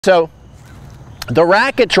So the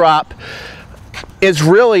racket drop is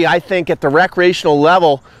really, I think, at the recreational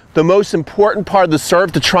level, the most important part of the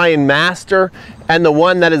serve to try and master, and the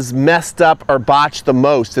one that is messed up or botched the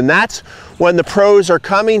most. And that's when the pros are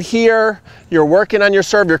coming here, you're working on your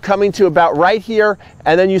serve, you're coming to about right here,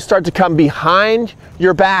 and then you start to come behind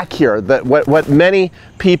your back here. What many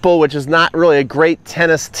people, which is not really a great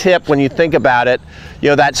tennis tip when you think about it,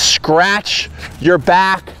 that scratch your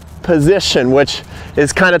back position, which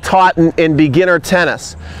is kind of taught in beginner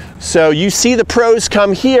tennis. So you see the pros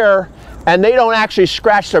come here and they don't actually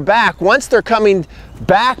scratch their back. Once they're coming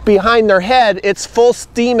back behind their head, it's full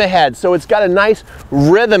steam ahead. So it's got a nice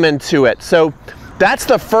rhythm into it. So that's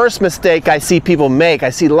the first mistake I see people make.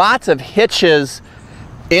 I see lots of hitches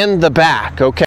in the back, okay?